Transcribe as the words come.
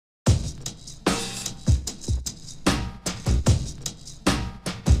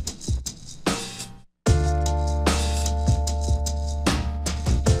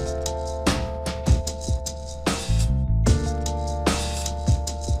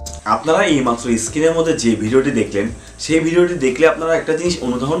আপনারা এইমাত্র স্ক্রিনের মধ্যে যে ভিডিওটি দেখলেন সেই ভিডিওটি দেখলে আপনারা একটা জিনিস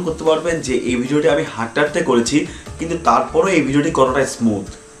অনুধাবন করতে পারবেন যে এই ভিডিওটি আমি হাঁটতে হাঁটতে করেছি, কিন্তু তারপরও এই ভিডিওটি কতটা স্মুথ।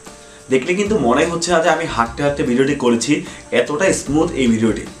 দেখলে কিন্তু মনে হচ্ছে না যে আমি হাঁটতে হাঁটতে ভিডিওটি করেছি, এতটা স্মুথ এই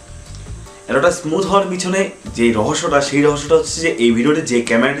ভিডিওটি। এতটা স্মুথ হওয়ার পিছনে যে রহস্যটা, সেই রহস্যটা হচ্ছে যে এই ভিডিওটি যে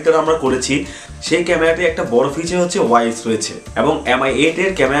ক্যামেরাটি দ্বারা আমরা করেছি সেই ক্যামেরাটি একটা বড় ফিচার হচ্ছে ওয়াইস রয়েছে এবং MI8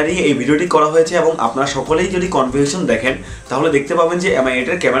 এর ক্যামেরা দিয়ে এই ভিডিওটি করা হয়েছে। এবং আপনারা সকলেই যদি কনফিগারেশন দেখেন তাহলে দেখতে পাবেন যে MI8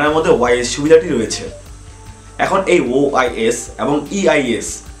 এর ক্যামেরার মধ্যে ওয়াইস সুবিধাটি রয়েছে। এখন এই OIS এবং EIS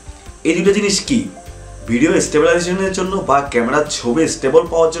এই দুটো জিনিস কি? ভিডিও স্টেবিলাইজেশনের জন্য বা ক্যামেরার ছবি স্টেবল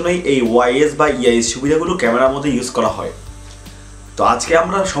পাওয়ার জন্যই এই OIS বা EIS সুবিধাগুলো ক্যামেরার মধ্যে ইউজ করা হয়। তো আজকে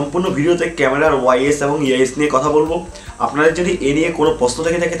আমরা সম্পূর্ণ ভিডিওতে ক্যামেরার OIS এবং EIS নিয়ে কথা বলবো। আপনাদের যদি এ নিয়ে কোনো প্রশ্ন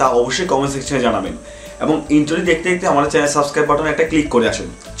থেকে থাকে তা অবশ্যই কমেন্ট সেকশনে জানাবেন এবং ইন্ট্রোটি দেখতে দেখতে আমাদের চ্যানেল সাবস্ক্রাইব বাটনে একটা ক্লিক করে আসুন।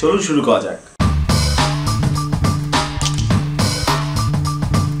 চলুন শুরু করা যাক।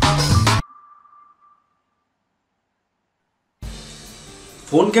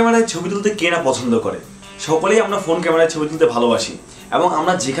 ফোন ক্যামেরায় ছবি তুলতে কে না পছন্দ করে? সকলেই আমরা ফোন ক্যামেরায় ছবি তুলতে ভালোবাসি এবং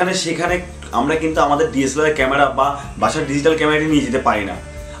আমরা যেখানে সেখানে আমরা কিন্তু আমাদের DSLR ক্যামেরা বা বাসার ডিজিটাল ক্যামেরাটি নিয়ে যেতে পারি না।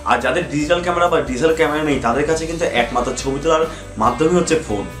 আর যাদের ডিজিটাল ক্যামেরা বা ডিজিটাল ক্যামেরা নেই তাদের কাছে কিন্তু একমাত্র ছবি তোলার মাধ্যমই হচ্ছে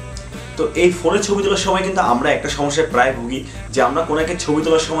ফোন। তো এই ফোনে ছবি তোলার সময় কিন্তু আমরা একটা সমস্যায় প্রায় ভুগি যে আমরা কোনো একটা ছবি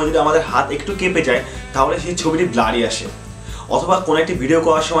তোলার সময় যদি আমাদের হাত একটু কেঁপে যায় তাহলে সেই ছবিটি ব্লারি আসে, অথবা কোনো একটি ভিডিও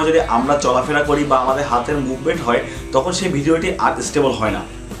করার সময় যদি আমরা চলাফেরা করি বা আমাদের হাতের মুভমেন্ট হয় তখন সেই ভিডিওটি আর স্টেবল হয় না।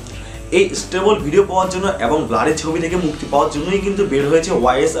 এই স্টেবল ভিডিও পাওয়ার জন্য এবং ব্লারি ছবি থেকে মুক্তি পাওয়ার জন্যই কিন্তু বের হয়েছে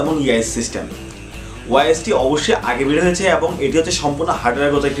OIS এবং EIS সিস্টেম। OISটি অবশ্যই আগে বের হয়েছে এবং এটি হচ্ছে সম্পূর্ণ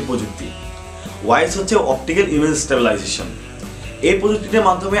হার্ডওয়্যারগত একটি প্রযুক্তি। OIS হচ্ছে অপটিক্যাল ইমেজ স্টেবিলাইজেশন। এই প্রযুক্তিটির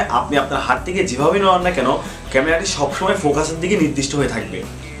মাধ্যমে আপনি আপনার হাত থেকে যেভাবে নেওয়ান না কেন ক্যামেরাটি সবসময় ফোকাসের দিকে নির্দিষ্ট হয়ে থাকবে।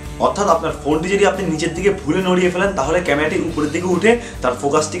 অর্থাৎ আপনার ফোনটি যদি আপনি নিচের দিকে ভুলে নড়িয়ে ফেলেন তাহলে ক্যামেরাটি উপরের দিকে উঠে তার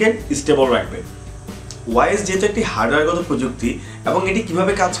ফোকাসটিকে স্টেবল রাখবে। OIS যেহেতু একটি হার্ডওয়্যারগত প্রযুক্তি এবং এটি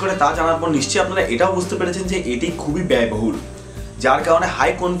কিভাবে কাজ করে তা জানার পর নিশ্চয়ই আপনারা এটাও বুঝতে পেরেছেন যে এটি খুবই ব্যয়বহুল, যার কারণে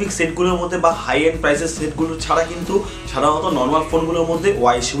হাই কনফিগ সেটগুলোর মধ্যে বা হাই এন্ড প্রাইসের সেটগুলো ছাড়া কিন্তু সাধারণত নর্মাল ফোনগুলোর মধ্যে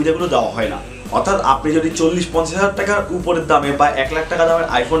OIS সুবিধাগুলো দেওয়া হয় না। অর্থাৎ আপনি যদি 40-50 হাজার টাকার উপরের দামে বা 1 লাখ টাকা দামের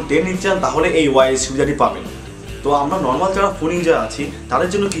iPhone 10 নিতে চান তাহলে এই OIS সুবিধাটি পাবেন। তো আমরা নর্মাল যারা ফোন ইউজার আছি তাদের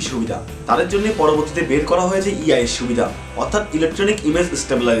জন্য কি সুবিধা? তাদের জন্য পরবর্তীতে বের করা হয়েছে EIS সুবিধা, অর্থাৎ ইলেকট্রনিক ইমেজ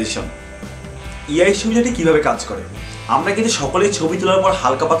স্টেবিলাইজেশন। EIS সুবিধাটি কিভাবে কাজ করে? আমরা কিন্তু সকলেই ছবি তোলার পর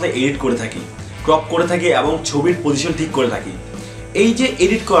হালকা পাতলা এডিট করে থাকি, ক্রপ করে থাকি এবং ছবির পজিশন ঠিক করে থাকি। এই যে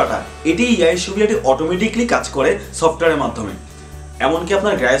এডিট করাটা, এটি EIS সুবিধাটি অটোমেটিকলি কাজ করে সফটওয়্যারের মাধ্যমে। এমনকি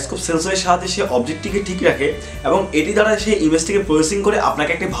আপনার গ্রায়োস্কোপ সেন্সরের সাহায্যে সে অবজেক্টটিকে ঠিক রাখে এবং এটি দ্বারা সেই ইমেজটিকে প্রসেসিং করে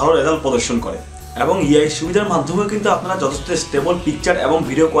আপনাকে একটি ভালো রেজাল্ট প্রদর্শন করে। এবং EIS সুবিধার মাধ্যমেও কিন্তু আপনারা যথেষ্ট স্টেবল পিকচার এবং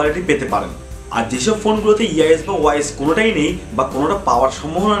ভিডিও কোয়ালিটি পেতে পারেন। আর যেসব ফোনগুলোতে EIS বা OIS কোনোটাই নেই বা কোনোটা পাওয়ার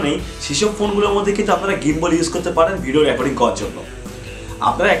সম্ভাবনা নেই সেসব ফোনগুলোর মধ্যে কিন্তু আপনারা গিম্বল ইউজ করতে পারেন ভিডিও রেকর্ডিং করার জন্য।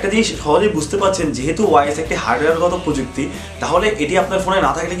 আপনারা একটা জিনিস সহজেই বুঝতে পারছেন, যেহেতু OIS একটি হার্ডওয়্যারগত প্রযুক্তি তাহলে এটি আপনার ফোনে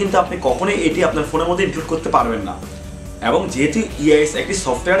না থাকলে কিন্তু আপনি কখনোই এটি আপনার ফোনের মধ্যে ইনক্লুড করতে পারবেন না। এবং যেহেতু EIS একটি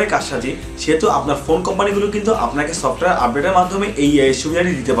সফটওয়্যারের কাজসাজি সেহেতু আপনার ফোন কোম্পানিগুলো কিন্তু আপনাকে সফটওয়্যার আপডেটের মাধ্যমে এই EIS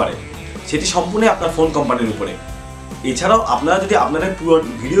সুবিধাটি দিতে পারে, সেটি সম্পূর্ণ আপনার ফোন কোম্পানির উপরে। এছাড়াও আপনারা যদি আপনাদের পুরো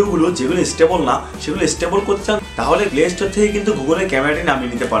ভিডিওগুলো যেগুলো স্টেবল না সেগুলো স্টেবল করতে চান তাহলে প্লে স্টোর থেকে কিন্তু গুগলের ক্যামেরাটি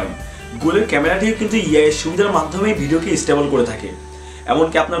নামিয়ে নিতে পারেন। গুগলের ক্যামেরাটিও কিন্তু EIS সুবিধার মাধ্যমে ভিডিওকে স্টেবল করে থাকে।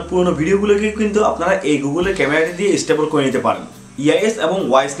 এমনকি আপনার পুরোনো ভিডিওগুলোকে কিন্তু আপনারা এই গুগলের ক্যামেরাটি দিয়ে স্টেবল করে নিতে পারেন। EIS এবং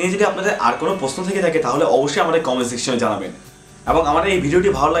OIS নিয়ে যদি আপনাদের আর কোনো প্রশ্ন থেকে থাকে তাহলে অবশ্যই আমাদের কমেন্ট সেকশনে জানাবেন এবং আমাদের এই ভিডিওটি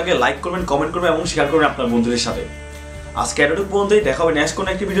ভালো লাগলে লাইক করবেন, কমেন্ট করবেন এবং শেয়ার করবেন আপনার বন্ধুদের সাথে। আজকে এতটুকু পর্যন্তই, দেখা হবে নেক্সট কোনো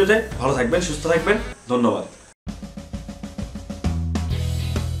একটি ভিডিওতে। ভালো থাকবেন, সুস্থ থাকবেন, ধন্যবাদ।